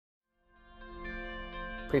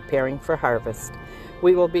preparing for harvest.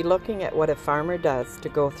 We will be looking at what a farmer does to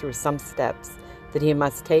go through some steps that he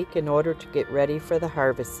must take in order to get ready for the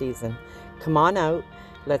harvest season. Come on out,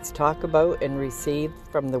 let's talk about and receive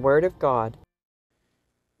from the Word of God.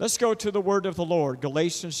 Let's go to the Word of the Lord,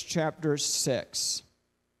 Galatians chapter 6.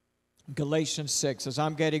 Galatians 6. As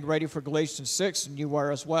I'm getting ready for Galatians 6, and you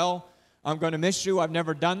are as well, I'm going to miss you. I've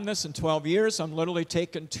never done this in 12 years. I'm literally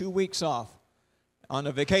taking 2 weeks off on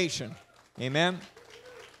a vacation. Amen?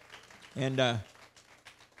 And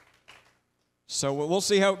so we'll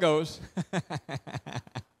see how it goes.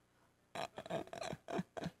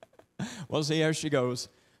 We'll see how she goes.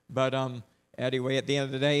 But anyway, at the end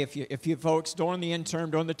of the day, if you folks during the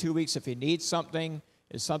interim, during the 2 weeks, if you need something,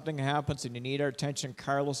 if something happens and you need our attention,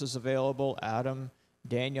 Carlos is available, Adam,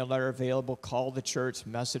 Daniel are available. Call the church,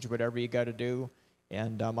 message, whatever you got to do.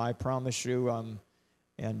 And I promise you,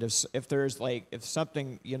 and if there's if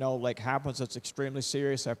something, happens that's extremely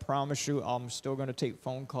serious, I promise you I'm still going to take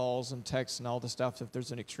phone calls and texts and all the stuff if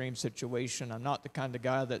there's an extreme situation. I'm not the kind of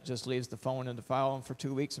guy that just leaves the phone in the file for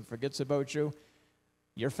 2 weeks and forgets about you.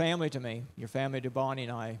 You're family to me. You're family to Bonnie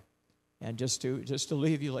and I. And just to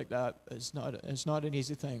leave you like that, it's not an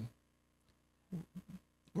easy thing.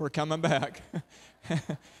 We're coming back.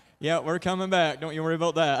 Yeah, we're coming back. Don't you worry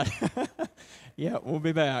about that. Yeah, we'll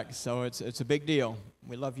be back. So it's a big deal.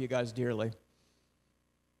 We love you guys dearly.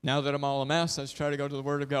 Now that I'm all a mess, let's try to go to the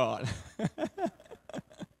Word of God.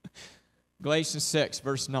 Galatians 6,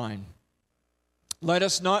 verse 9. Let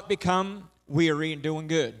us not become weary in doing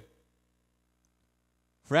good.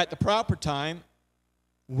 For at the proper time,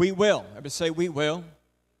 we will. Everybody say we will.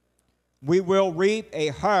 We will reap a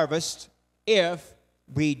harvest if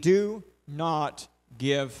we do not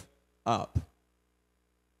give up.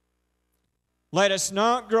 Let us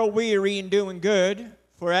not grow weary in doing good,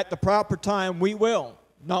 for at the proper time we will.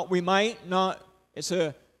 Not we might, not it's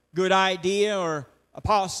a good idea or a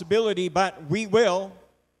possibility, but we will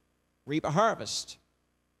reap a harvest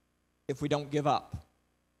if we don't give up.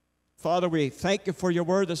 Father, we thank you for your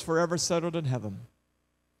word that's forever settled in heaven.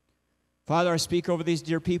 Father, I speak over these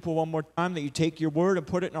dear people one more time that you take your word and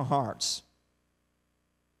put it in our hearts.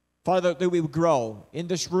 Father, that we would grow in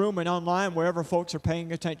this room and online, wherever folks are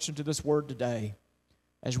paying attention to this word today,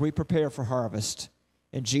 as we prepare for harvest.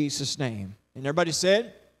 In Jesus' name. And everybody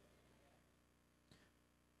said?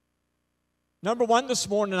 Number one this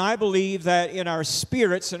morning, I believe that in our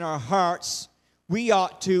spirits, in our hearts, we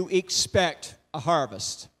ought to expect a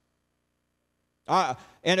harvest.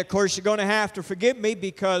 And of course, you're going to have to forgive me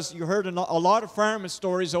because you heard a lot of farming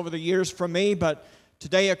stories over the years from me, but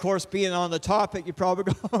today, of course, being on the topic, you're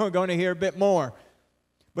probably going to hear a bit more.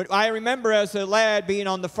 But I remember as a lad being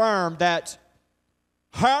on the farm that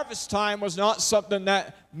harvest time was not something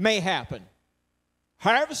that may happen.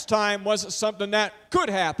 Harvest time wasn't something that could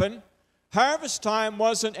happen. Harvest time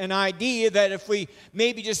wasn't an idea that if we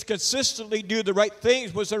maybe just consistently do the right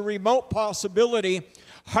things was a remote possibility.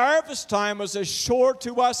 Harvest time was as sure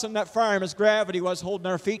to us in that farm as gravity was holding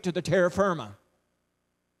our feet to the terra firma.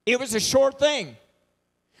 It was a sure thing.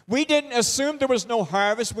 We didn't assume there was no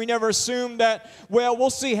harvest. We never assumed that, well, we'll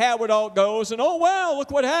see how it all goes. And, oh, wow,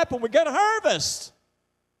 look what happened. We got a harvest.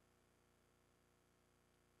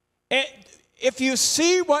 And if you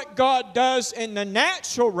see what God does in the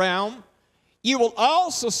natural realm, you will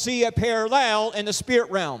also see a parallel in the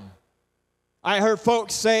spirit realm. I heard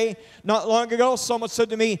folks say not long ago, someone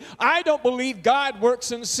said to me, I don't believe God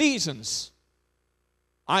works in seasons.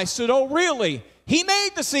 I said, oh, really? He made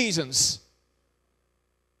the seasons.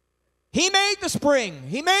 He made the spring.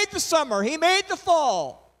 He made the summer. He made the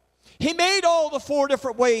fall. He made all the 4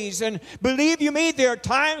 different ways. And believe you me, there are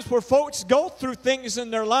times where folks go through things in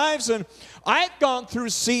their lives. And I've gone through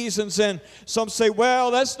seasons. And some say, well,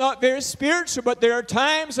 that's not very spiritual. But there are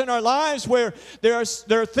times in our lives where there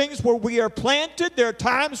are things where we are planted. There are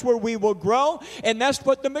times where we will grow. And that's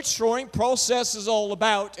what the maturing process is all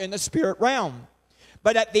about in the spirit realm.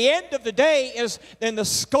 But at the end of the day, is in the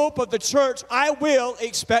scope of the church, I will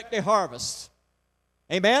expect a harvest.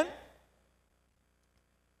 Amen?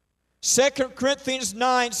 2 Corinthians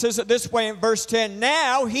 9 says it this way in verse 10.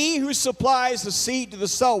 Now he who supplies the seed to the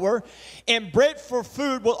sower and bread for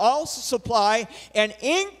food will also supply and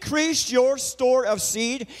increase your store of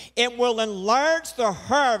seed and will enlarge the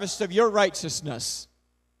harvest of your righteousness.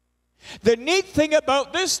 The neat thing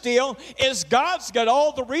about this deal is God's got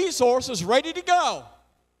all the resources ready to go.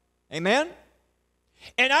 Amen?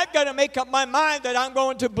 And I've got to make up my mind that I'm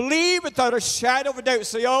going to believe without a shadow of a doubt.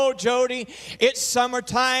 Say, oh, Jody, it's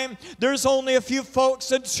summertime. There's only a few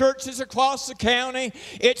folks in churches across the county.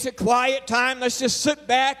 It's a quiet time. Let's just sit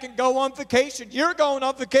back and go on vacation. You're going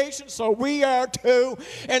on vacation, so we are too.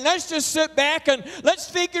 And let's just sit back and let's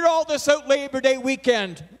figure all this out Labor Day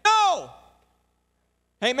weekend. No.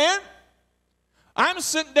 Amen? I'm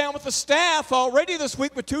sitting down with the staff already this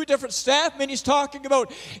week with 2 different staff meetings talking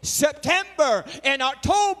about September and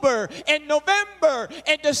October and November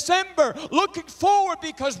and December. Looking forward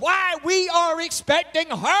because why? We are expecting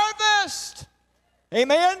harvest.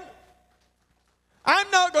 Amen?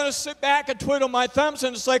 I'm not going to sit back and twiddle my thumbs,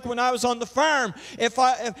 and it's like when I was on the farm.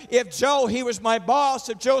 If Joe, he was my boss,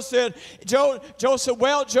 if Joe said,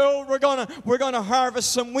 well, Joe, we're gonna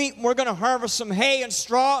harvest some wheat, and we're gonna harvest some hay and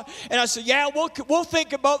straw, and I said, yeah, we'll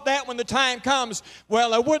think about that when the time comes.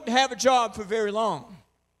 Well, I wouldn't have a job for very long.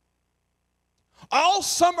 All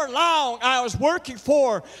summer long, I was working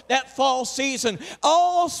for that fall season.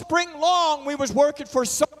 All spring long, we was working for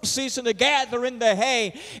summer season to gather in the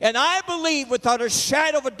hay. And I believe without a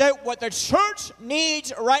shadow of a doubt what the church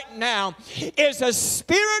needs right now is a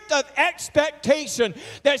spirit of expectation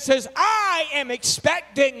that says, I am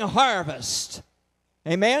expecting harvest.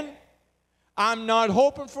 Amen? I'm not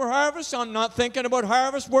hoping for harvest. I'm not thinking about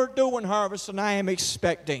harvest. We're doing harvest, and I am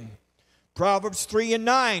expecting. Proverbs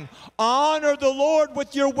 3:9, honor the Lord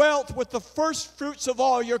with your wealth, with the first fruits of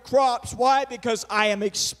all your crops. Why? Because I am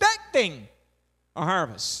expecting a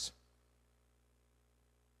harvest.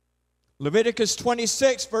 Leviticus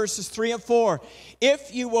 26, verses 3 and 4.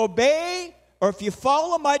 If you obey, or if you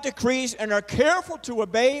follow my decrees and are careful to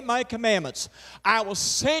obey my commandments, I will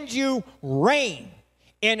send you rain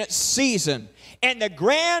in its season, and the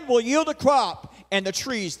ground will yield a crop, and the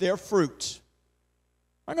trees their fruit.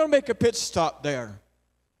 I'm going to make a pit stop there.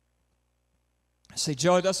 I say,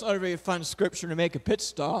 Joe, that's not a very fun scripture to make a pit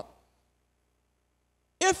stop.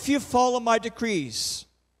 If you follow my decrees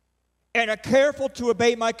and are careful to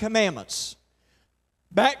obey my commandments,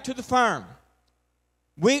 back to the farm.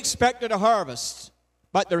 We expected a harvest,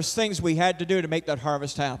 but there's things we had to do to make that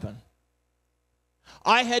harvest happen.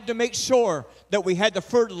 I had to make sure that we had the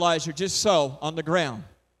fertilizer just so on the ground.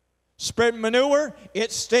 Spread manure,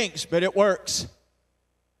 it stinks, but it works.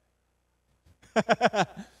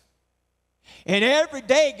 And every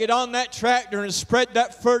day get on that tractor and spread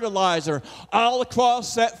that fertilizer all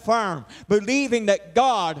across that farm, believing that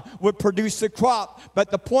God would produce the crop. But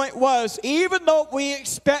the point was, even though we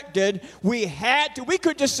expected, we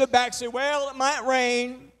could just sit back and say, well, it might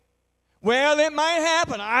rain. Well, it might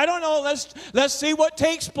happen. I don't know. Let's see what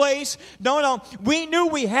takes place. No. We knew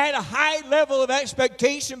we had a high level of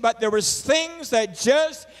expectation, but there was things that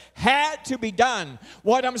just had to be done.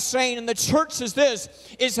 What I'm saying in the church is this,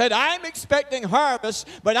 is that I'm expecting harvest,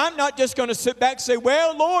 but I'm not just going to sit back and say,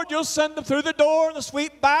 well, Lord, you'll send them through the door in the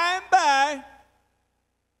sweet by and by.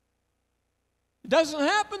 It doesn't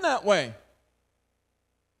happen that way.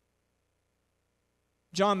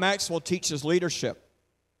 John Maxwell teaches leadership.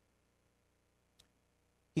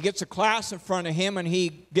 He gets a class in front of him, and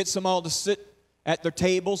he gets them all to sit at their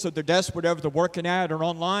tables, at their desks, whatever they're working at, or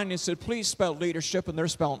online. He said, please spell leadership, and they're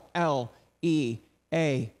spelling L-E-A-D.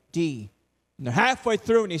 And they're halfway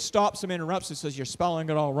through, and he stops them, interrupts, and says, you're spelling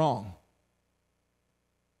it all wrong.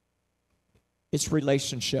 It's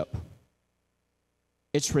relationship.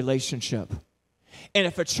 It's relationship. And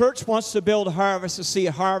if a church wants to build a harvest, to see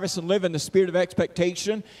a harvest and live in the spirit of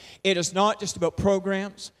expectation, it is not just about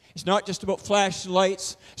programs. It's not just about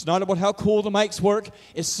flashlights. It's not about how cool the mics work.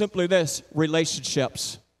 It's simply this,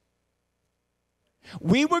 relationships.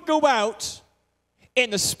 We would go out in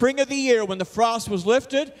the spring of the year when the frost was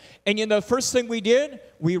lifted, and the first thing we did,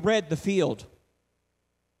 we read the field.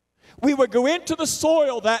 We would go into the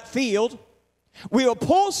soil, that field. We would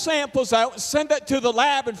pull samples out and send that to the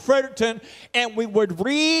lab in Fredericton, and we would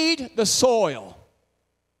read the soil.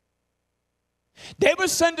 They would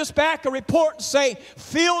send us back a report and say,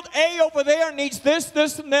 field A over there needs this,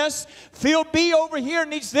 this, and this. Field B over here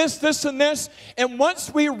needs this, this, and this. And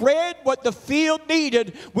once we read what the field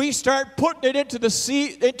needed, we start putting it into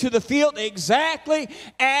the field exactly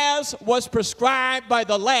as was prescribed by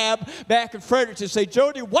the lab back in Fredericton. Say,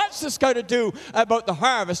 Jody, what's this got to do about the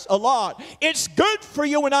harvest? A lot. It's good for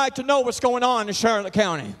you and I to know what's going on in Charlotte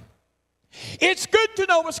County. It's good to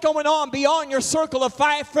know what's going on beyond your circle of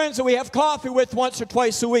 5 friends that we have coffee with once or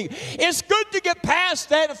twice a week. It's good to get past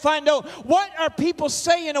that and find out what are people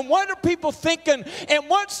saying and what are people thinking and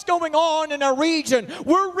what's going on in our region.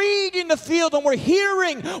 We're reading the field and we're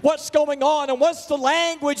hearing what's going on and what's the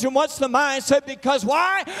language and what's the mindset, because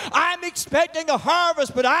why? I'm expecting a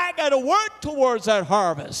harvest, but I got to work towards that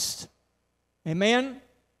harvest. Amen?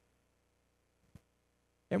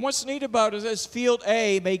 And what's neat about it is Field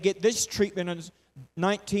A may get this treatment in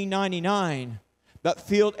 1999, but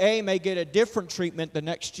Field A may get a different treatment the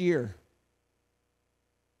next year.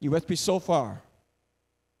 You with me so far?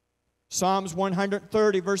 Psalms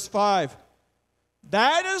 130, verse 5.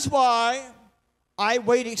 That is why I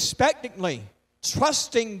wait expectantly,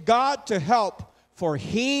 trusting God to help, for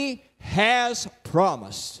He has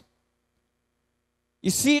promised.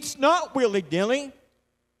 You see, it's not willy-nilly.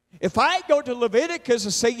 If I go to Leviticus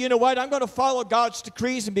and say, you know what, I'm going to follow God's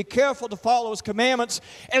decrees and be careful to follow His commandments,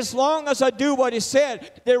 as long as I do what He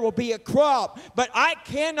said, there will be a crop. But I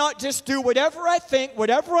cannot just do whatever I think,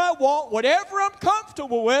 whatever I want, whatever I'm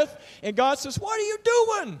comfortable with. And God says, what are you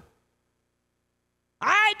doing?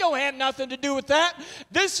 I don't have nothing to do with that.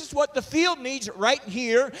 This is what the field needs right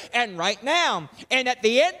here and right now. And at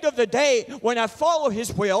the end of the day, when I follow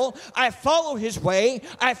His will, I follow His way,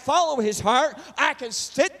 I follow His heart, I can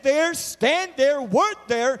sit there, stand there, work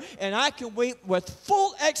there, and I can wait with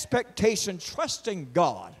full expectation, trusting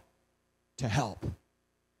God to help.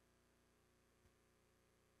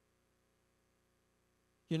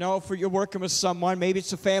 You know, if you're working with someone, maybe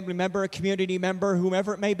it's a family member, a community member,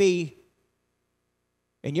 whomever it may be,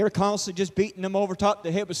 and you're constantly just beating them over top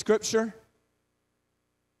the head with Scripture,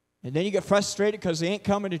 and then you get frustrated because they ain't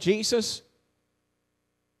coming to Jesus,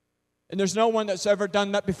 and there's no one that's ever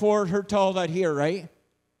done that before, heard tell that here, right?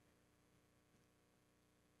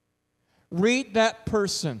 Read that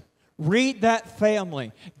person. Read that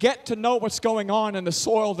family. Get to know what's going on in the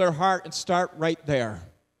soil of their heart and start right there.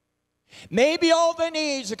 Maybe all they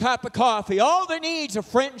need is a cup of coffee. All they need is a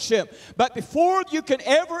friendship. But before you can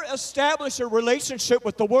ever establish a relationship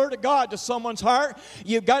with the Word of God to someone's heart,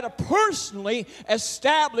 you've got to personally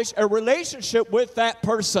establish a relationship with that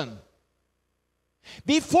person.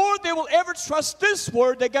 Before they will ever trust this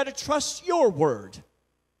Word, they've got to trust your Word.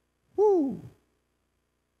 Woo.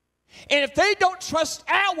 And if they don't trust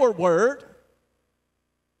our Word,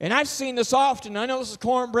 and I've seen this often. I know this is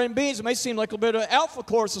cornbread and beans. It may seem like a bit of an alpha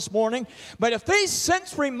course this morning. But if they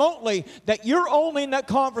sense remotely that you're only in that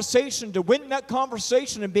conversation to win that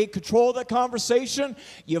conversation and be in control of that conversation,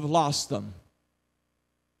 you've lost them.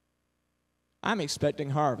 I'm expecting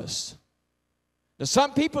harvest. Now,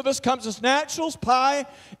 some people, this comes as naturals, pie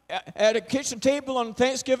at a kitchen table on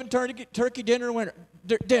Thanksgiving turkey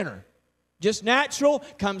dinner. Just natural,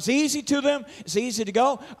 comes easy to them, it's easy to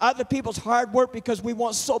go. Other people's hard work because we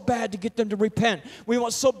want so bad to get them to repent. We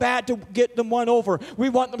want so bad to get them won over. We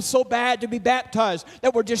want them so bad to be baptized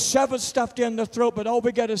that we're just shoving stuff down their throat. But all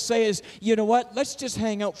we got to say is, you know what, let's just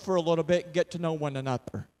hang out for a little bit and get to know one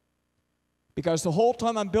another. Because the whole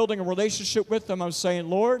time I'm building a relationship with them, I'm saying,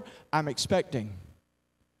 Lord, I'm expecting.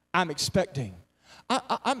 I'm expecting.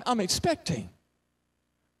 I'm expecting.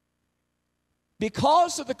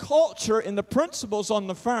 Because of the culture and the principles on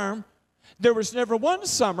the farm, there was never one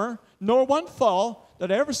summer nor one fall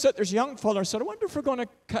that I ever sat there as a young fellow and said, I wonder if we're going to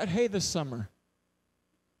cut hay this summer.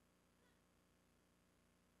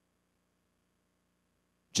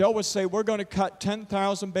 Joe would say, we're going to cut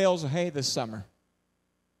 10,000 bales of hay this summer.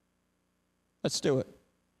 Let's do it.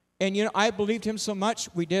 And, you know, I believed him so much,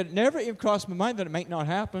 we did. It never even crossed my mind that it might not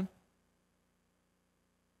happen.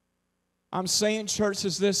 I'm saying, church,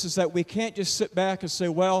 is that we can't just sit back and say,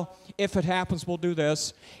 well, if it happens, we'll do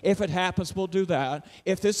this. If it happens, we'll do that.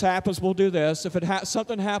 If this happens, we'll do this. If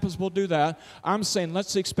something happens, we'll do that. I'm saying,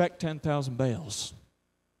 let's expect 10,000 bales.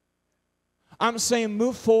 I'm saying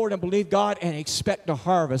move forward and believe God and expect a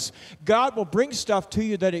harvest. God will bring stuff to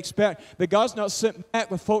you that you expect, but God's not sitting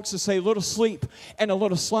back with folks that say a little sleep and a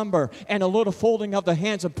little slumber and a little folding of the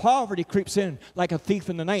hands, and poverty creeps in like a thief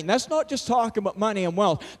in the night. And that's not just talking about money and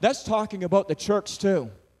wealth. That's talking about the church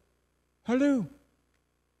too. Hello.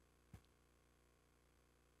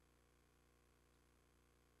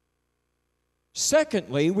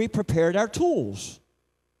 Secondly, we prepared our tools.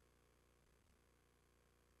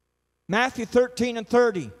 Matthew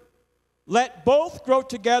 13:30. Let both grow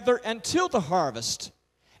together until the harvest.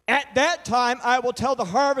 At that time I will tell the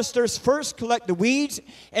harvesters, first collect the weeds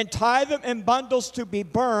and tie them in bundles to be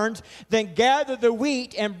burned, then gather the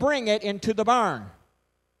wheat and bring it into the barn.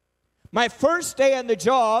 My first day on the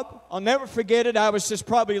job, I'll never forget it, I was just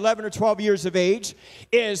probably 11 or 12 years of age,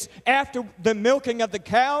 is after the milking of the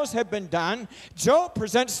cows had been done, Joe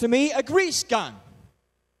presents to me a grease gun.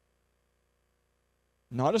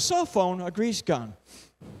 Not a cell phone, a grease gun.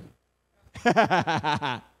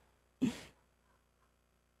 And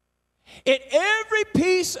every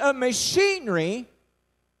piece of machinery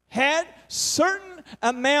had certain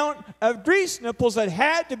amount of grease nipples that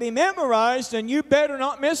had to be memorized, and you better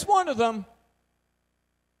not miss one of them.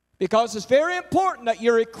 Because it's very important that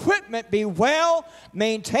your equipment be well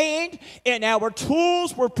maintained and our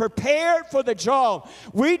tools were prepared for the job.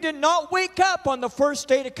 We did not wake up on the first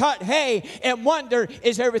day to cut hay and wonder,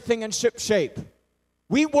 is everything in ship shape?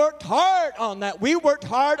 We worked hard on that. We worked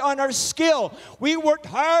hard on our skill. We worked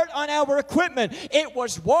hard on our equipment. It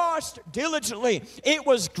was washed diligently. It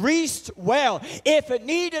was greased well. If it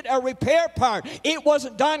needed a repair part, it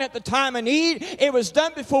wasn't done at the time of need. It was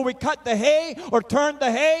done before we cut the hay or turned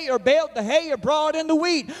the hay or baled the hay or brought in the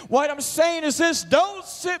wheat. What I'm saying is this: don't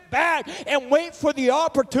sit back and wait for the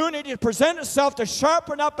opportunity to present itself to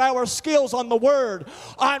sharpen up our skills on the Word,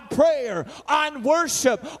 on prayer, on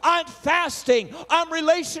worship, on fasting, on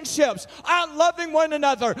relationships, on loving one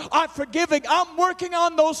another, on forgiving. I'm working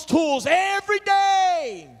on those tools every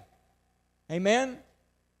day. Amen?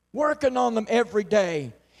 Working on them every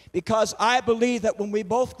day. Because I believe that when we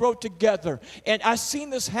both grow together, and I've seen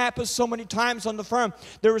this happen so many times on the farm,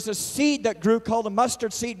 there was a seed that grew called a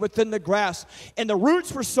mustard seed within the grass, and the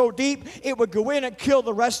roots were so deep, it would go in and kill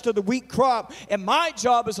the rest of the wheat crop. And my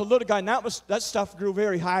job as a little guy, and that stuff grew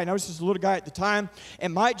very high, and I was just a little guy at the time,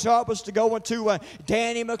 and my job was to go into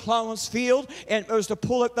Danny McClellan's field, and it was to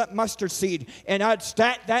pull up that mustard seed. And I'd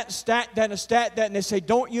stat that, and they say,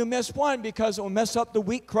 don't you miss one because it will mess up the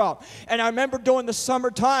wheat crop. And I remember during the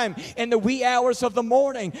summertime, in the wee hours of the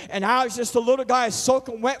morning, and I was just a little guy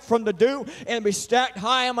soaking wet from the dew, and we stacked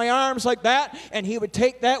high on my arms like that, and he would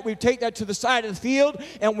take that, we'd take that to the side of the field,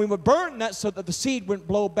 and we would burn that so that the seed wouldn't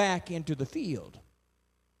blow back into the field.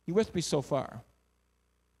 You with me so far?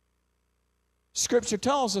 Scripture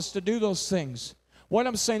tells us to do those things. What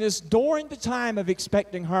I'm saying is, during the time of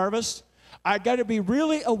expecting harvest, I got to be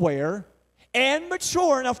really aware and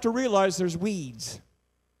mature enough to realize there's weeds.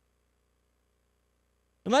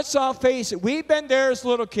 And let's all face it, we've been there as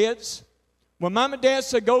little kids when Mom and Dad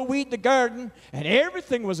said, go weed the garden, and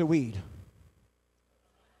everything was a weed.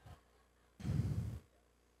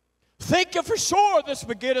 Thinking for sure this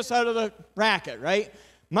would get us out of the racket, right?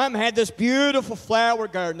 Mom had this beautiful flower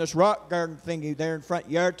garden, this rock garden thingy there in front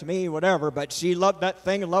yard to me, whatever, but she loved that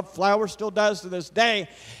thing and loved flowers, still does to this day.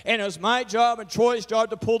 And it was my job and Troy's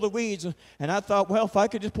job to pull the weeds. And I thought, well, if I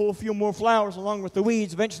could just pull a few more flowers along with the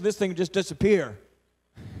weeds, eventually this thing would just disappear.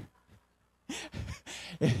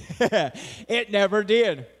 It never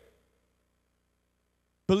did.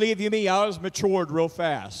 Believe you me, I was matured real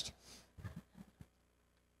fast.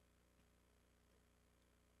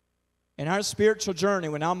 In our spiritual journey,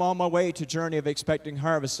 when I'm on my way to journey of expecting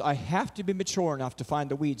harvest, I have to be mature enough to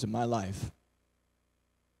find the weeds in my life.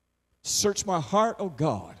 Search my heart, O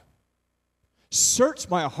God. Search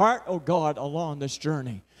my heart, O God, along this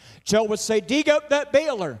journey. Joe would say, dig out that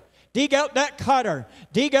baler. Dig out that cutter.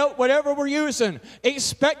 Dig out whatever we're using.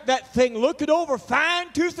 Inspect that thing. Look it over.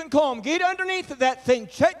 Fine tooth and comb. Get underneath of that thing.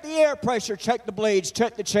 Check the air pressure. Check the blades.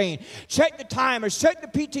 Check the chain. Check the timers. Check the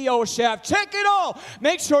PTO shaft. Check it all.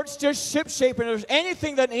 Make sure it's just ship shape. And if there's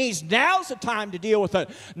anything that needs, now's the time to deal with it.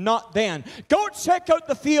 Not then. Go check out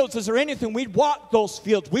the fields. Is there anything? We'd walk those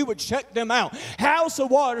fields. We would check them out. How's the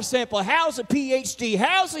water sample? How's the pH?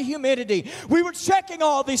 How's the humidity? We were checking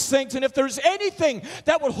all these things. And if there's anything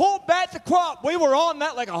that would hold back the crop, we were on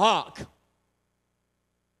that like a hawk.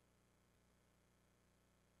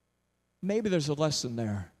 Maybe there's a lesson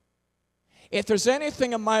there. If there's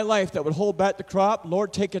anything in my life that would hold back the crop,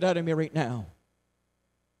 Lord, take it out of me right now.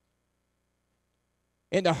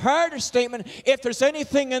 In the harder statement, if there's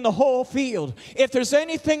anything in the whole field, if there's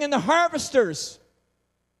anything in the harvesters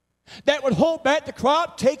that would hold back the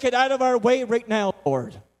crop, take it out of our way right now,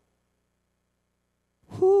 Lord.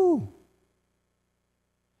 Whew.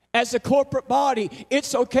 As a corporate body,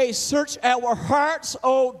 it's okay. Search our hearts,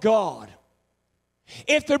 oh God.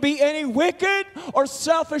 If there be any wicked or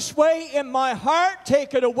selfish way in my heart,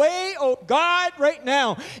 take it away, oh God, right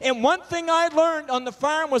now. And one thing I learned on the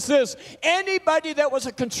farm was this: anybody that was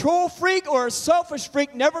a control freak or a selfish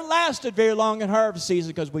freak never lasted very long in harvest season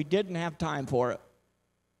because we didn't have time for it.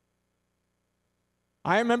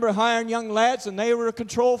 I remember hiring young lads, and they were a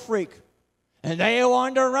control freak, and they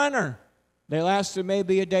wanted a runner. They lasted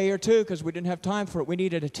maybe a day or two because we didn't have time for it. We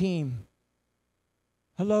needed a team.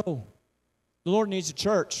 Hello. The Lord needs a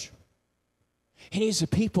church. He needs the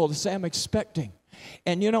people to say, I'm expecting.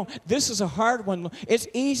 And you know, this is a hard one. It's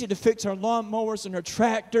easy to fix our lawnmowers and our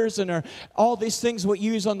tractors and all these things we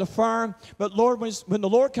use on the farm. But Lord, when the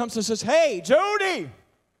Lord comes and says, hey, Jody,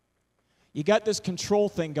 you got this control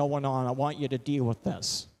thing going on. I want you to deal with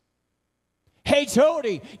this. Hey,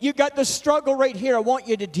 Jody, you got this struggle right here. I want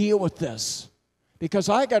you to deal with this. Because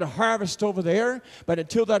I got a harvest over there, but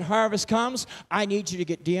until that harvest comes, I need you to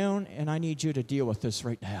get down and I need you to deal with this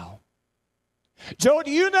right now.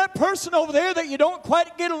 Jody, you that person over there that you don't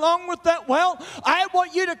quite get along with that well, I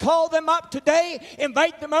want you to call them up today,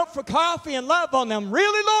 invite them out for coffee and love on them.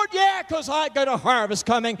 Really, Lord? Yeah, because I got a harvest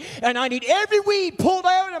coming and I need every weed pulled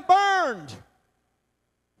out and burned.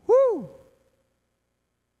 Woo!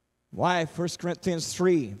 Why? 1 Corinthians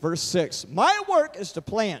 3, verse 6. My work is to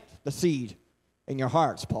plant the seed in your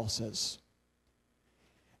hearts, Paul says.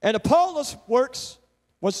 And Apollos' works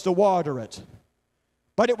was to water it.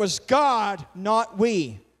 But it was God, not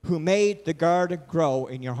we, who made the garden grow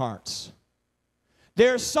in your hearts.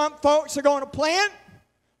 There's some folks are going to plant.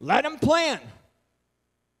 Let them plant.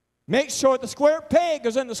 Make sure the square peg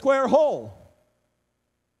is in the square hole.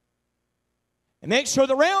 And make sure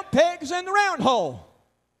the round peg is in the round hole.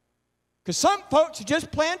 Because some folks are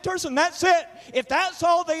just planters and that's it. If that's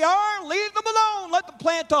all they are, leave them alone. Let them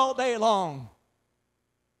plant all day long.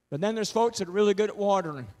 But then there's folks that are really good at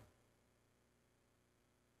watering.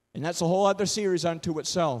 And that's a whole other series unto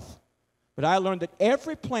itself. But I learned that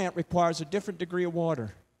every plant requires a different degree of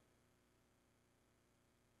water.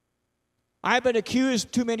 I've been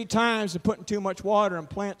accused too many times of putting too much water in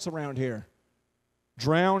plants around here.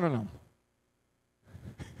 Drowning them.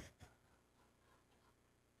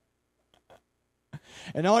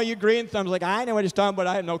 And all you green thumbs like, I know what he's talking about.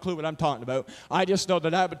 I have no clue what I'm talking about. I just know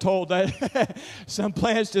that I've been told that some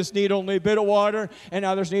plants just need only a bit of water and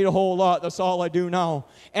others need a whole lot. That's all I do know.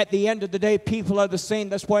 At the end of the day, people are the same.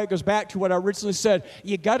 That's why it goes back to what I originally said.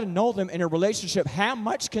 You got to know them in a relationship. How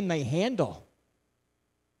much can they handle?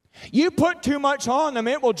 You put too much on them,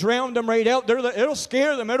 it will drown them right out. It'll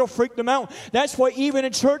scare them. It'll freak them out. That's why even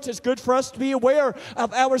in church, it's good for us to be aware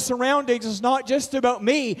of our surroundings. It's not just about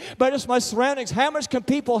me, but it's my surroundings. How much can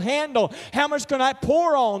people handle? How much can I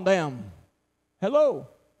pour on them? Hello.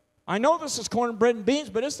 I know this is cornbread and beans,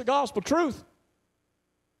 but it's the gospel truth.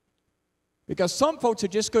 Because some folks are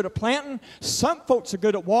just good at planting, some folks are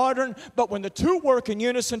good at watering, but when the two work in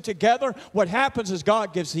unison together, what happens is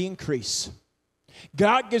God gives the increase.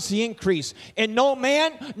 God gives the increase. And no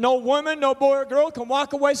man, no woman, no boy or girl can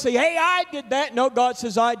walk away and say, hey, I did that. No, God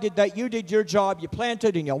says, I did that. You did your job. You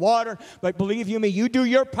planted and you watered. But believe you me, you do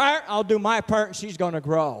your part, I'll do my part, and she's going to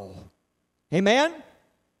grow. Amen?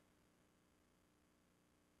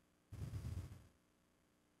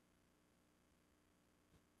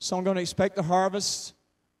 So I'm going to expect the harvest.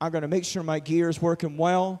 I'm going to make sure my gear is working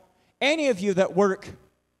well. Any of you that work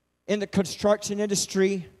in the construction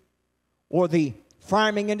industry or the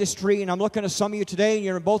farming industry, and I'm looking at some of you today, and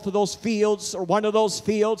you're in both of those fields or one of those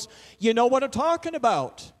fields, you know what I'm talking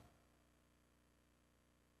about.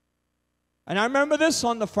 And I remember this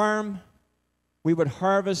on the farm, we would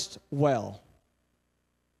harvest well.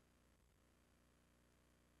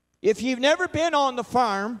 If you've never been on the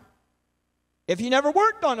farm, if you never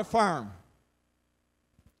worked on a farm,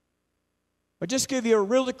 I'll just give you a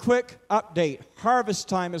really quick update. Harvest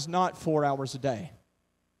time is not 4 hours a day.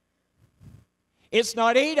 It's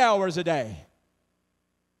not 8 hours a day.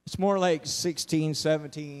 It's more like 16,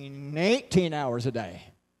 17, 18 hours a day.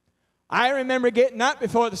 I remember getting up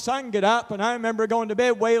before the sun got up, and I remember going to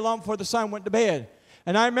bed way long before the sun went to bed.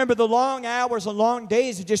 And I remember the long hours and long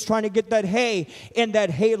days of just trying to get that hay in that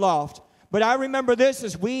hay loft. But I remember this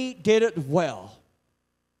as we did it well.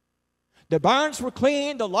 The barns were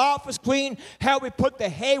clean, the loft was clean, how we put the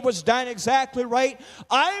hay was done exactly right.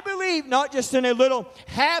 I believe not just in a little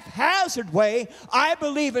haphazard way, I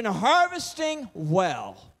believe in harvesting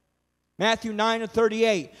well. Matthew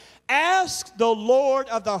 9:38. Ask the Lord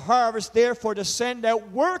of the harvest, therefore, to send out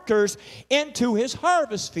workers into his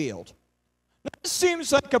harvest field. That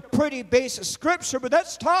seems like a pretty basic scripture, but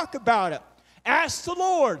let's talk about it. Ask the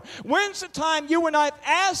Lord. When's the time you and I have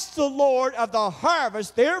asked the Lord of the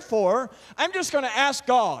harvest? Therefore, I'm just going to ask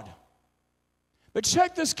God. But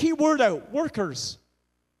check this key word out. Workers.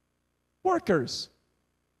 Workers.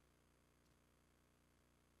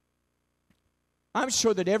 I'm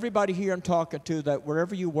sure that everybody here I'm talking to, that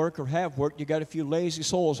wherever you work or have worked, you got a few lazy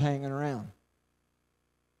souls hanging around.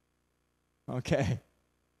 Okay.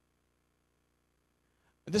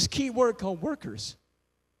 This key word called workers.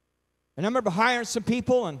 And I remember hiring some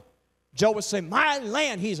people, and Joe would say, my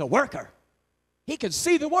land, he's a worker. He can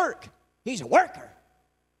see the work. He's a worker.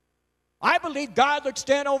 I believe God looks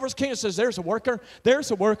down over his kingdom and says, there's a worker,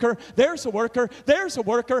 there's a worker, there's a worker, there's a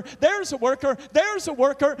worker, there's a worker, there's a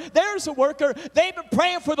worker, there's a worker. They've been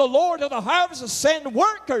praying for the Lord of the harvest to send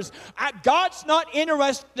workers. God's not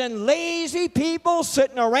interested in lazy people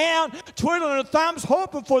sitting around, twiddling their thumbs,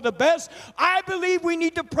 hoping for the best. I believe we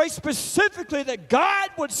need to pray specifically that God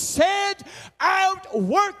would send out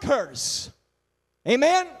workers.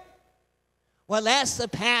 Amen? Well, that's the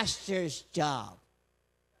pastor's job.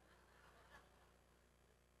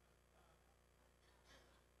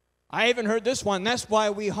 I even heard this one. That's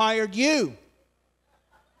why we hired you.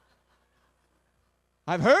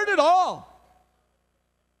 I've heard it all.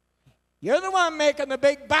 You're the one making the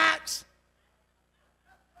big bucks.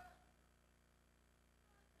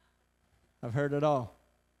 I've heard it all.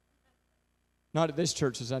 Not at this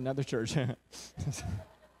church, it's at another church.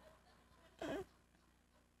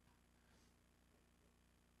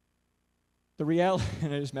 The reality,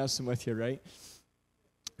 and I'm just messing with you, right?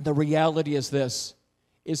 The reality is this,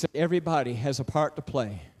 is that everybody has a part to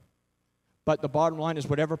play. But the bottom line is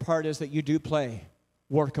whatever part is that you do play,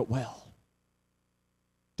 work it well.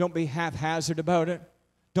 Don't be haphazard about it.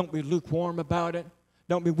 Don't be lukewarm about it.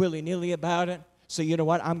 Don't be willy-nilly about it. So you know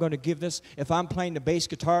what? I'm going to give this. If I'm playing the bass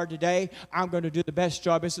guitar today, I'm going to do the best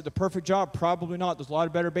job. Is it the perfect job? Probably not. There's a lot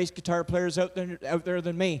of better bass guitar players out there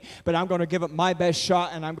than me. But I'm going to give it my best shot,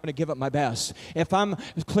 and I'm going to give it my best. If I'm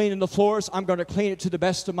cleaning the floors, I'm going to clean it to the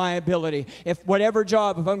best of my ability. If whatever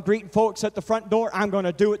job, if I'm greeting folks at the front door, I'm going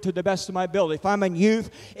to do it to the best of my ability. If I'm in youth,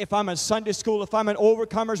 if I'm in Sunday school, if I'm in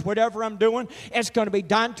overcomers, whatever I'm doing, it's going to be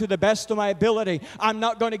done to the best of my ability. I'm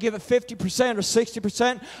not going to give it 50% or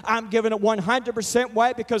 60%. I'm giving it 100%.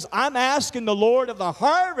 Why? Because I'm asking the Lord of the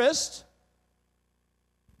harvest,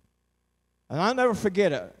 and I'll never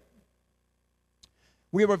forget it.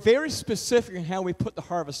 We were very specific in how we put the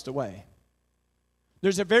harvest away.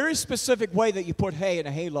 There's a very specific way that you put hay in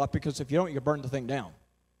a hay lot, because if you don't, you burn the thing down.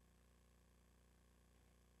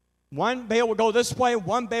 One bale will go this way,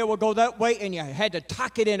 one bale will go that way, and you had to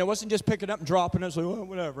tuck it in. It wasn't just picking it up and dropping it, so well,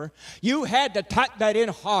 whatever. You had to tuck that in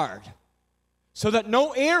hard, so that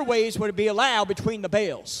no airways would be allowed between the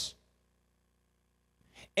bales.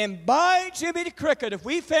 And by Jimmy the Cricket, if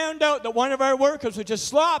we found out that one of our workers was just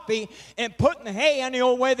sloppy and putting the hay any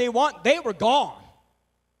old way they want, they were gone.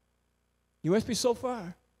 You must be so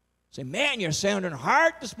far. Say, man, you're sounding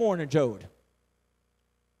hard this morning, Jode.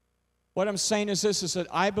 What I'm saying is this, is that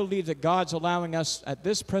I believe that God's allowing us at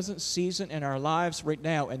this present season in our lives right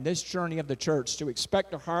now, in this journey of the church, to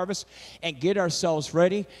expect a harvest and get ourselves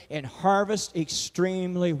ready and harvest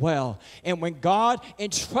extremely well. And when God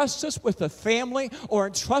entrusts us with a family or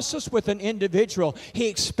entrusts us with an individual, He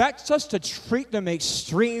expects us to treat them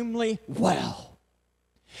extremely well.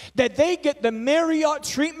 That they get the Marriott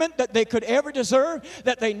treatment that they could ever deserve,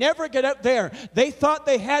 that they never get out there. They thought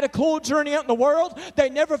they had a cool journey out in the world. They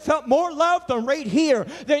never felt more loved than right here.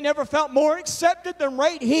 They never felt more accepted than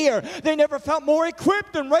right here. They never felt more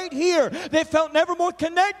equipped than right here. They felt never more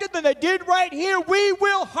connected than they did right here. We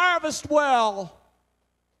will harvest well.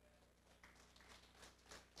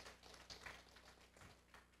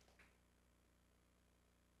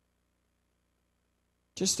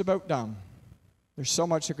 Just about done. There's so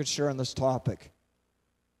much I could share on this topic,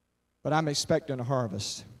 but I'm expecting a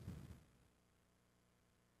harvest.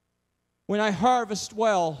 When I harvest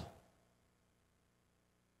well,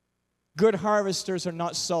 good harvesters are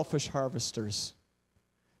not selfish harvesters.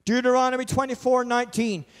 Deuteronomy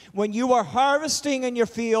 24:19, when you are harvesting in your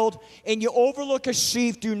field and you overlook a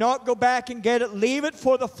sheaf, do not go back and get it. Leave it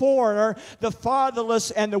for the foreigner, the fatherless,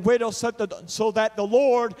 and the widow, so that the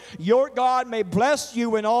Lord, your God, may bless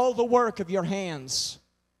you in all the work of your hands.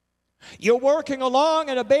 You're working along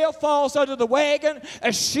and a bale falls out of the wagon,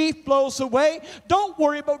 a sheaf blows away. Don't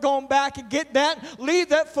worry about going back and get that. Leave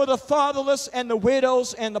that for the fatherless and the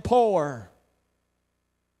widows and the poor.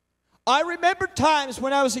 I remember times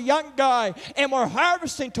when I was a young guy and we're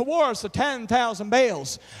harvesting towards the 10,000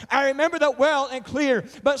 bales. I remember that well and clear.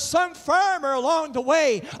 But some farmer along the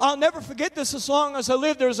way, I'll never forget this as long as I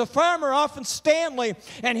live. There was a farmer off in Stanley,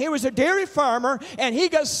 and he was a dairy farmer, and he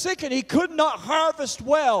got sick and he could not harvest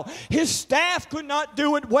well. His staff could not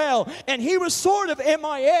do it well, and he was sort of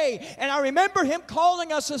MIA. And I remember him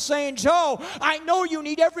calling us and saying, Joe, I know you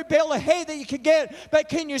need every bale of hay that you can get, but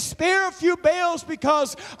can you spare a few bales,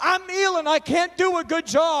 because I'm ill and I can't do a good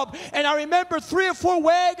job. And I remember 3 or 4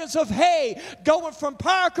 wagons of hay going from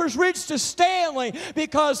Parker's Ridge to Stanley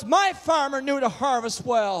because my farmer knew to harvest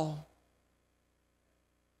well.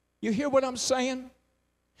 You hear what I'm saying?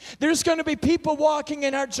 There's going to be people walking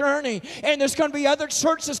in our journey, and there's going to be other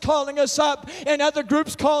churches calling us up and other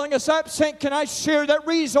groups calling us up saying, can I share that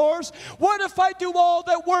resource? What if I do all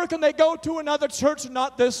that work and they go to another church and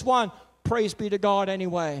not this one? Praise be to God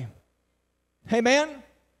anyway. Amen?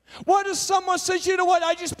 What if someone says, you know what,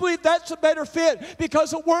 I just believe that's a better fit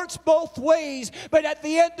because it works both ways. But at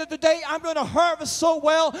the end of the day, I'm going to harvest so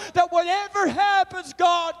well that whatever happens,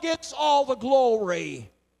 God gets all the glory.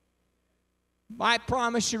 I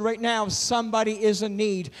promise you right now, if somebody is in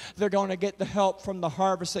need, they're going to get the help from the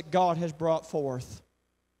harvest that God has brought forth.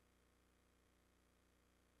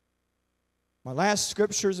 My last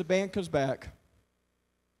scripture as the band comes back.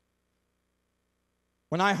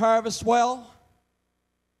 When I harvest well,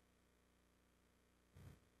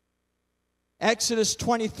 Exodus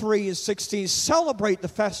 23:16, celebrate the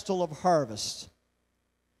festival of harvest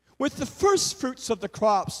with the first fruits of the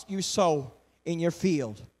crops you sow in your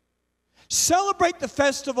field. Celebrate the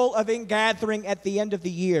festival of ingathering at the end of the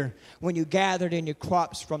year when you gathered in your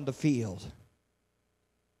crops from the field.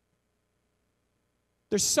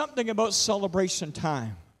 There's something about celebration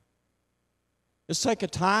time. It's like a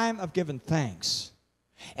time of giving thanks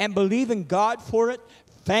and believing God for it,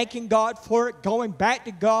 thanking God for it, going back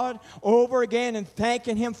to God over again and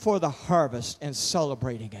thanking Him for the harvest and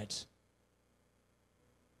celebrating it.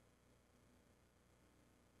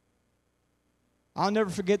 I'll never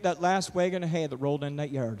forget that last wagon of hay that rolled in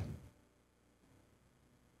that yard.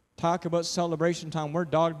 Talk about celebration time. We're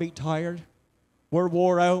dog beat tired. We're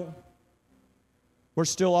wore out. We're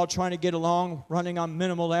still all trying to get along, running on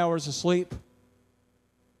minimal hours of sleep.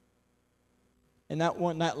 And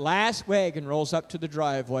that last wagon rolls up to the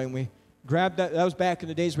driveway, and we grabbed that. That was back in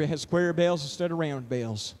the days we had square bales instead of round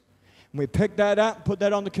bales. And we picked that up and put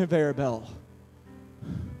that on the conveyor belt.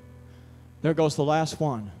 There goes the last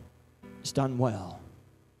one. It's done well.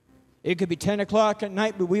 It could be 10 o'clock at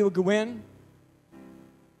night, but we would go in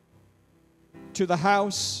to the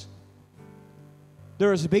house.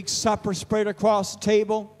 There was a big supper spread across the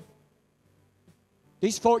table.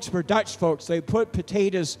 These folks were Dutch folks. They put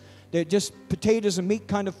potatoes, they're just potatoes and meat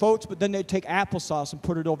kind of folks, but then they'd take applesauce and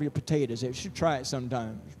put it over your potatoes. You should try it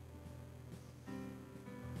sometime.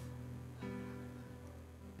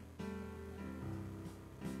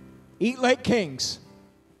 Eat like kings.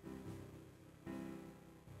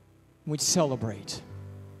 We'd celebrate.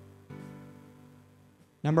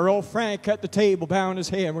 Now, my old Frank at the table, bowing his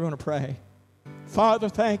head, we're going to pray. Father,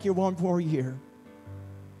 thank you one more year.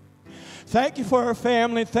 Thank you for our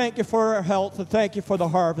family. Thank you for our health. And thank you for the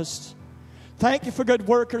harvest. Thank you for good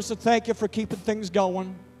workers. And thank you for keeping things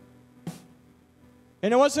going.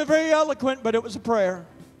 And it wasn't very eloquent, but it was a prayer.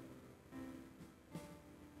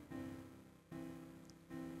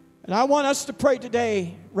 And I want us to pray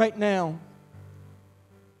today, right now.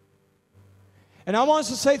 And I want us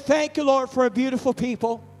to say, thank you, Lord, for a beautiful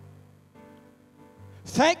people.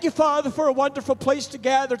 Thank you, Father, for a wonderful place to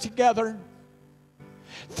gather together.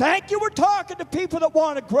 Thank you, we're talking to people that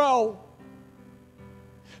want to grow.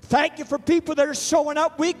 Thank you for people that are showing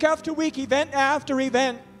up week after week, event after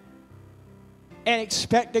event, and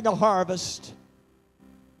expecting a harvest.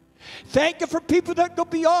 Thank you for people that go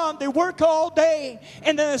beyond. They work all day,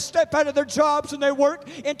 and then they step out of their jobs and they work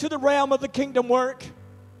into the realm of the kingdom work.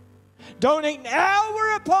 Donate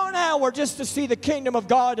hour upon hour just to see the kingdom of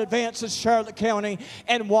God advance in Charlotte County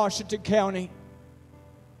and Washington County.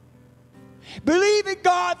 Believe in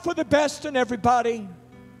God for the best in everybody.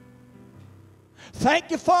 Thank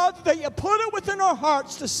you, Father, that you put it within our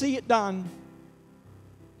hearts to see it done.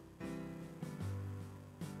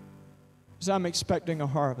 Because I'm expecting a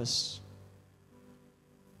harvest.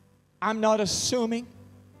 I'm not assuming.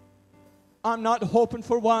 I'm not hoping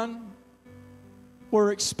for one.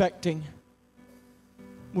 We're expecting.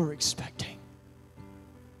 We're expecting.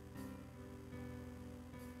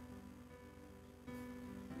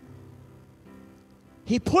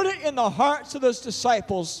 He put it in the hearts of those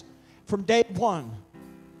disciples from day one.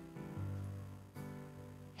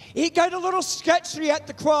 He got a little sketchy at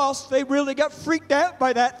the cross. They really got freaked out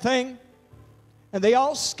by that thing. And they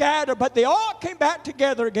all scattered, but they all came back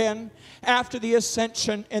together again after the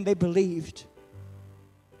ascension, and they believed.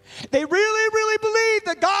 They really, really believed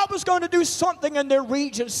that God was going to do something in their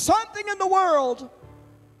region, something in the world,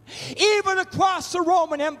 even across the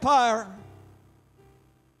Roman Empire.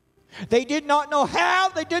 They did not know how,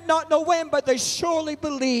 they did not know when, but they surely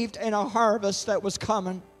believed in a harvest that was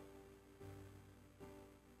coming.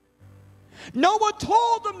 No one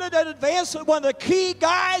told them that in advance that one of the key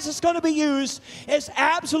guys that's going to be used is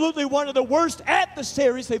absolutely one of the worst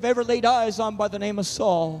adversaries they've ever laid eyes on by the name of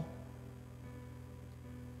Saul.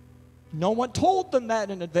 No one told them that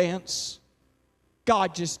in advance.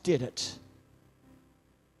 God just did it.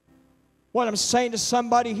 What I'm saying to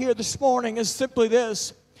somebody here this morning is simply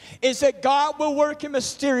this, is that God will work in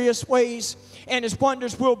mysterious ways and His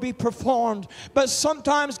wonders will be performed. But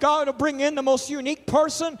sometimes God will bring in the most unique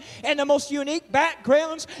person and the most unique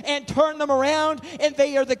backgrounds and turn them around, and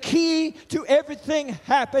they are the key to everything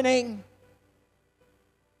happening.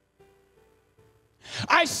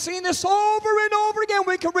 I've seen this over and over again.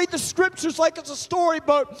 We can read the scriptures like it's a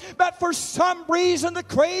storybook, but for some reason the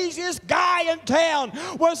craziest guy in town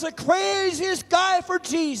was the craziest guy for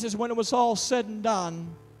Jesus when it was all said and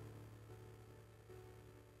done.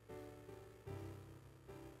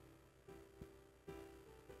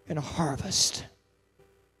 And a harvest,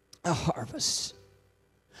 a harvest,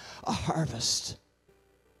 a harvest,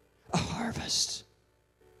 a harvest,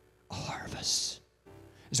 a harvest.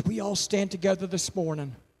 As we all stand together this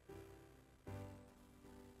morning,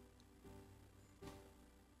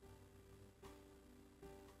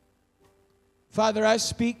 Father, I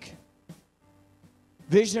speak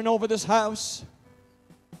vision over this house,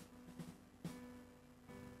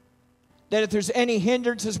 that if there's any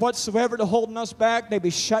hindrances whatsoever to holding us back, they be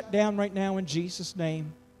shut down right now in Jesus'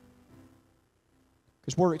 name.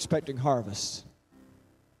 Because we're expecting harvest.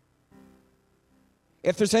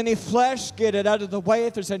 If there's any flesh, get it out of the way.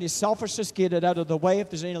 If there's any selfishness, get it out of the way. If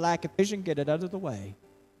there's any lack of vision, get it out of the way.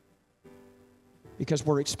 Because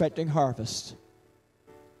we're expecting harvest.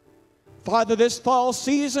 Father, this fall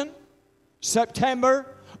season,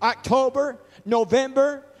 September, October,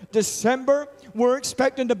 November, December, we're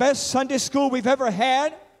expecting the best Sunday school we've ever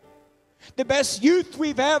had. The best youth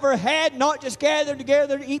we've ever had, not just gathered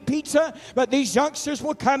together to eat pizza, but these youngsters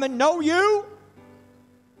will come and know you.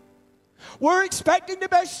 We're expecting the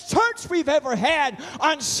best church we've ever had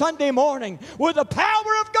on Sunday morning, where the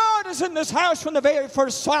power of God is in this house from the very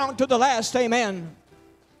first song to the last, amen.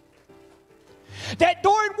 That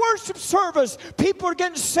during worship service, people are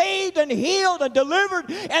getting saved and healed and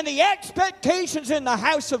delivered, and the expectations in the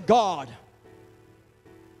house of God.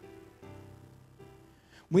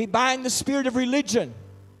 We bind the spirit of religion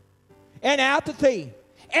and apathy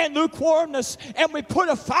and lukewarmness, and we put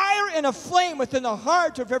a fire and a flame within the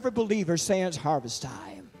heart of every believer, saying it's harvest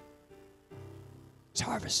time. It's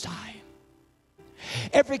harvest time.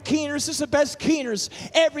 Every keeners is the best keeners.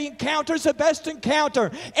 Every encounter is the best encounter.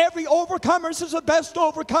 Every overcomers is the best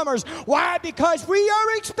overcomers. Why? Because we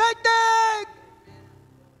are expecting.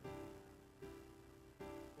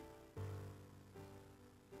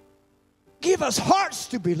 Give us hearts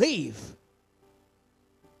to believe.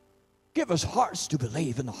 Give us hearts to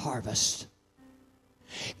believe in the harvest.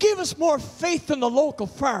 Give us more faith in the local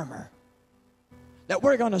farmer that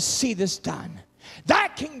we're going to see this done. Thy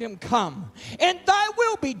kingdom come, and thy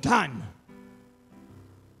will be done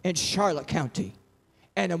in Charlotte County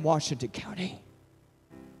and in Washington County.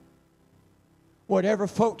 Whatever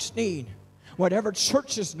folks need, whatever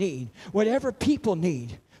churches need, whatever people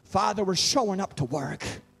need, Father, we're showing up to work.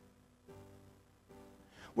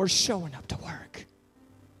 We're showing up to work.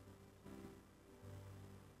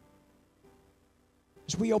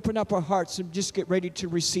 As we open up our hearts and just get ready to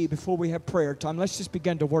receive before we have prayer time, let's just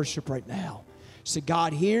begin to worship right now. Say,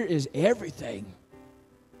 God, here is everything.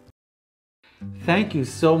 Thank you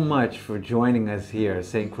so much for joining us here at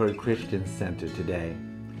St. Croix Christian Center today.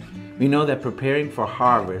 We know that preparing for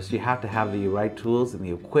harvest, you have to have the right tools and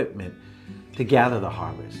the equipment to gather the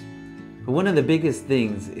harvest. But one of the biggest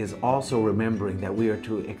things is also remembering that we are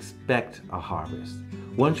to expect a harvest.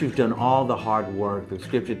 Once you've done all the hard work, the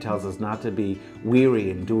scripture tells us not to be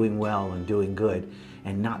weary in doing well and doing good,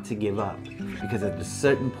 and not to give up, because at a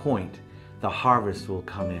certain point, the harvest will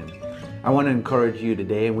come in. I want to encourage you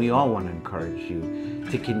today, and we all want to encourage you,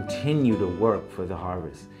 to continue to work for the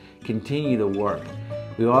harvest. Continue to work.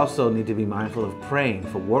 We also need to be mindful of praying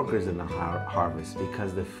for workers in the harvest,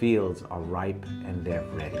 because the fields are ripe and they're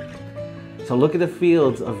ready. So look at the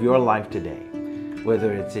fields of your life today,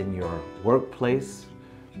 whether it's in your workplace,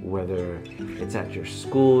 whether it's at your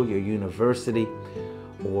school, your university,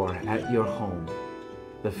 or at your home.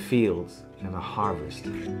 The fields and the harvest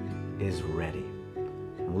is ready.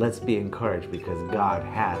 And let's be encouraged, because God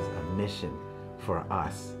has a mission for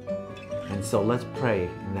us. And so let's pray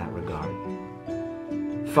in that regard.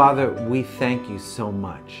 Father, we thank you so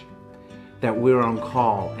much that we're on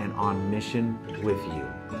call and on mission with you.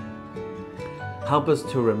 Help us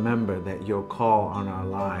to remember that your call on our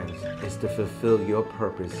lives is to fulfill your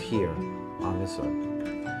purpose here on this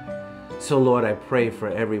earth. So Lord, I pray for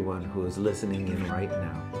everyone who is listening in right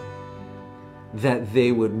now, that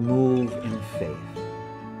they would move in faith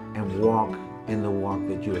and walk in the walk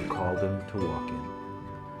that you have called them to walk in.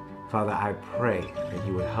 Father, I pray that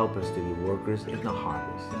you would help us to be workers in the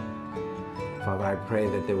harvest. Father, I pray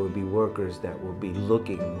that there will be workers that will be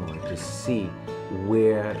looking, Lord, to see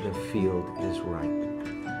where the field is ripe.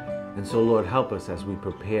 And so, Lord, help us as we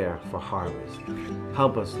prepare for harvest.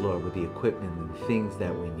 Help us, Lord, with the equipment and things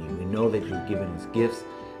that we need. We know that you've given us gifts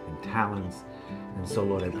and talents. And so,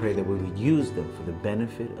 Lord, I pray that we would use them for the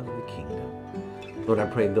benefit of the kingdom. Lord, I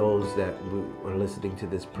pray those that are listening to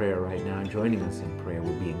this prayer right now and joining us in prayer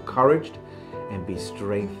will be encouraged and be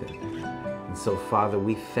strengthened. And so, Father,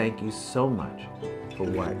 we thank you so much for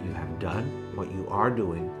what you have done, what you are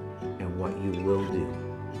doing, and what you will do.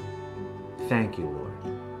 Thank you, Lord.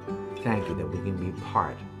 Thank you that we can be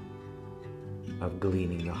part of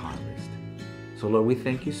gleaning the harvest. So, Lord, we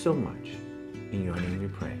thank you so much. In your name we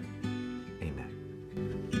pray. Amen.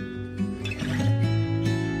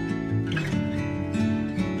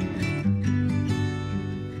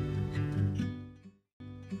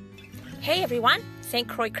 Hey everyone, St.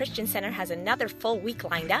 Croix Christian Center has another full week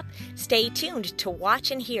lined up. Stay tuned to watch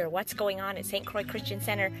and hear what's going on at St. Croix Christian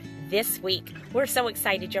Center this week. We're so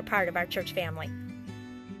excited you're part of our church family.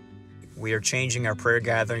 We are changing our prayer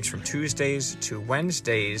gatherings from Tuesdays to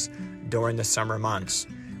Wednesdays during the summer months.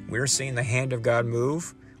 We're seeing the hand of God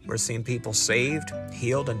move. We're seeing people saved,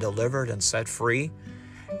 healed, and delivered and set free.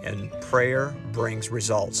 And prayer brings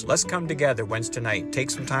results. Let's come together Wednesday night.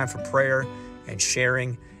 Take some time for prayer and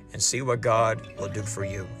sharing and see what God will do for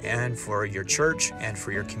you and for your church and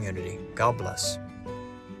for your community. God bless.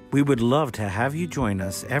 We would love to have you join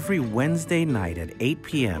us every Wednesday night at 8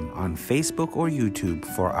 p.m. on Facebook or YouTube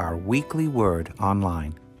for our weekly Word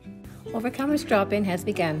online. Overcomers Drop-In has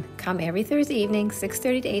begun. Come every Thursday evening,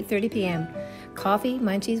 6:30 to 8:30 p.m. Coffee,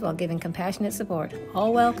 munchies while giving compassionate support.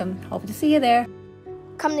 All welcome. Hope to see you there.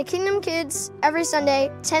 Come to Kingdom Kids every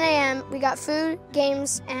Sunday, 10 a.m. We got food,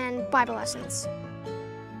 games, and Bible lessons.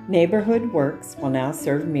 Neighborhood Works will now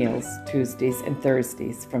serve meals Tuesdays and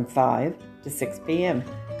Thursdays from 5 to 6 p.m.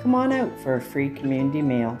 Come on out for a free community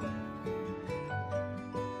meal.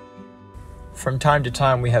 From time to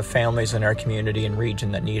time, we have families in our community and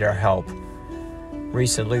region that need our help.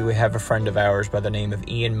 Recently, we have a friend of ours by the name of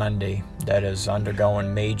Ian Munday that is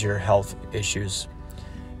undergoing major health issues.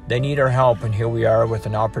 They need our help, and here we are with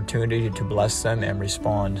an opportunity to bless them and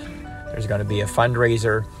respond. There's going to be a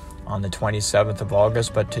fundraiser on the 27th of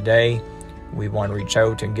August, but today we want to reach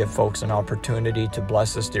out and give folks an opportunity to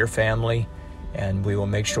bless this dear family, and we will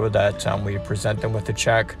make sure that we present them with a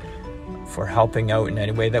check for helping out in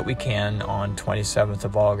any way that we can on 27th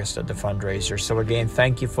of August at the fundraiser. So again,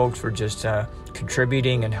 thank you folks for just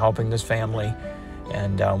contributing and helping this family,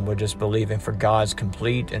 and we're just believing for God's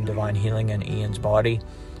complete and divine healing in Ian's body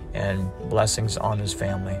and blessings on his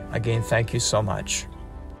family. Again, thank you so much.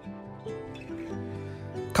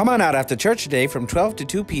 Come on out after church today from 12 to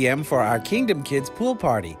 2 p.m. for our Kingdom Kids pool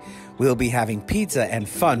party. We'll be having pizza and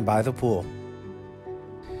fun by the pool.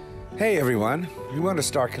 Hey everyone, we want to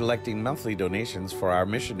start collecting monthly donations for our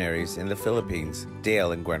missionaries in the Philippines,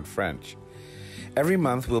 Dale and Gwen French. Every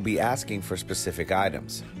month we'll be asking for specific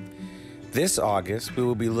items. This August we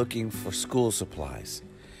will be looking for school supplies.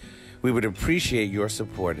 We would appreciate your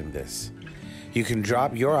support in this. You can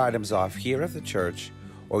drop your items off here at the church,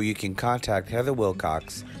 or you can contact Heather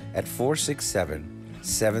Wilcox at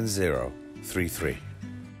 467-7033.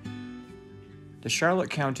 The Charlotte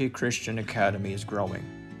County Christian Academy is growing.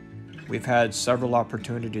 We've had several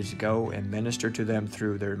opportunities to go and minister to them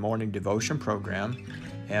through their morning devotion program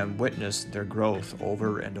and witness their growth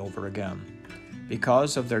over and over again.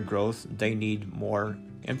 Because of their growth, they need more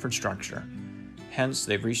infrastructure. Hence,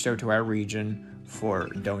 they've reached out to our region for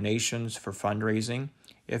donations for fundraising.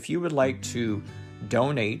 If you would like to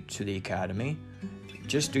donate to the Academy,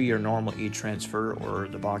 just do your normal e-transfer or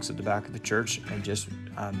the box at the back of the church and just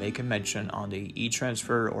make a mention on the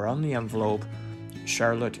e-transfer or on the envelope,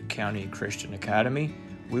 Charlotte County Christian Academy.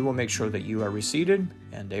 We will make sure that you are receipted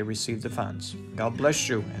and they receive the funds. God bless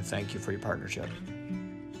you and thank you for your partnership.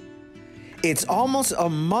 It's almost a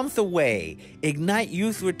month away. Ignite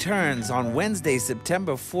Youth returns on Wednesday,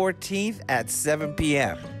 September 14th at 7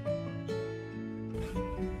 p.m.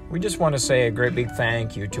 We just want to say a great big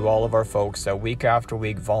thank you to all of our folks that week after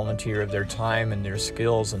week volunteer their time and their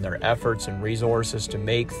skills and their efforts and resources to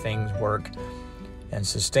make things work and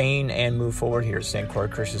sustain and move forward here at St. Croix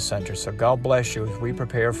Christian Center. So God bless you as we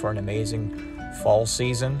prepare for an amazing fall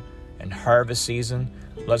season and harvest season.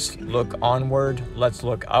 Let's look onward, let's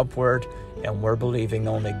look upward, and we're believing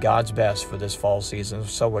only God's best for this fall season.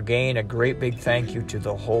 So again, a great big thank you to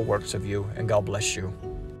the whole works of you, and God bless you.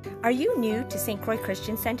 Are you new to St. Croix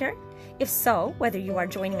Christian Center? If so, whether you are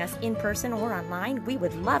joining us in person or online, we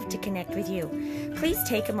would love to connect with you. Please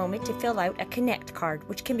take a moment to fill out a Connect card,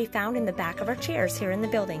 which can be found in the back of our chairs here in the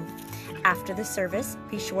building. After the service,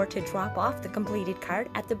 be sure to drop off the completed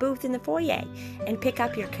card at the booth in the foyer and pick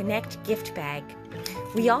up your Connect gift bag.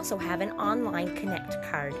 We also have an online Connect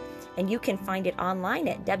card, and you can find it online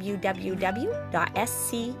at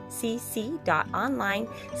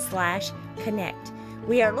www.sccc.online/connect.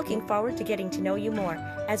 We are looking forward to getting to know you more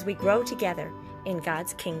as we grow together in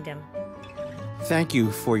God's kingdom. Thank you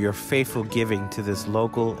for your faithful giving to this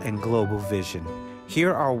local and global vision.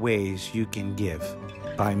 Here are ways you can give: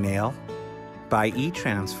 by mail, by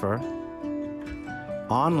e-transfer,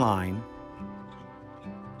 online,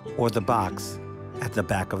 or the box at the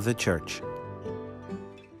back of the church.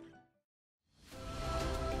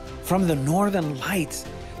 From the Northern Lights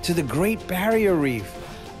to the Great Barrier Reef,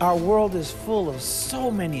 our world is full of so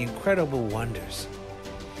many incredible wonders.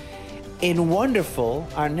 In Wonderful,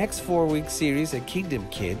 our next 4-week series at Kingdom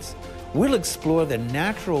Kids, we'll explore the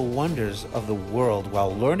natural wonders of the world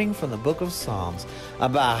while learning from the book of Psalms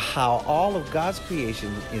about how all of God's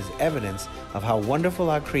creation is evidence of how wonderful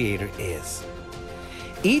our Creator is.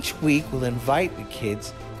 Each week, we'll invite the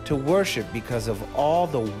kids to worship because of all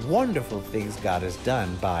the wonderful things God has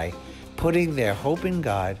done by putting their hope in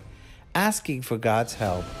God, asking for God's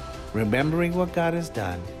help, remembering what God has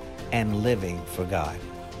done, and living for God.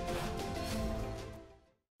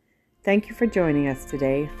 Thank you for joining us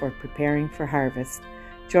today for Preparing for Harvest.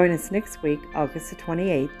 Join us next week, August the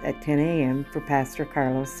 28th at 10 a.m. for Pastor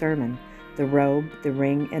Carlos' sermon, The Robe, the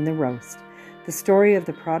Ring, and the Roast. The story of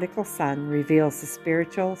the prodigal son reveals the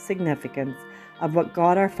spiritual significance of what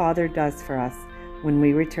God our Father does for us when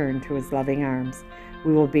we return to His loving arms.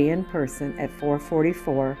 We will be in person at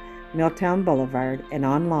 444 Milltown Boulevard and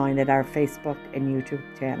online at our Facebook and YouTube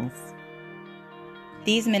channels.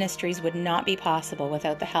 These ministries would not be possible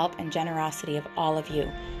without the help and generosity of all of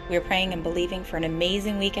you. We are praying and believing for an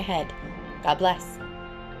amazing week ahead. God bless.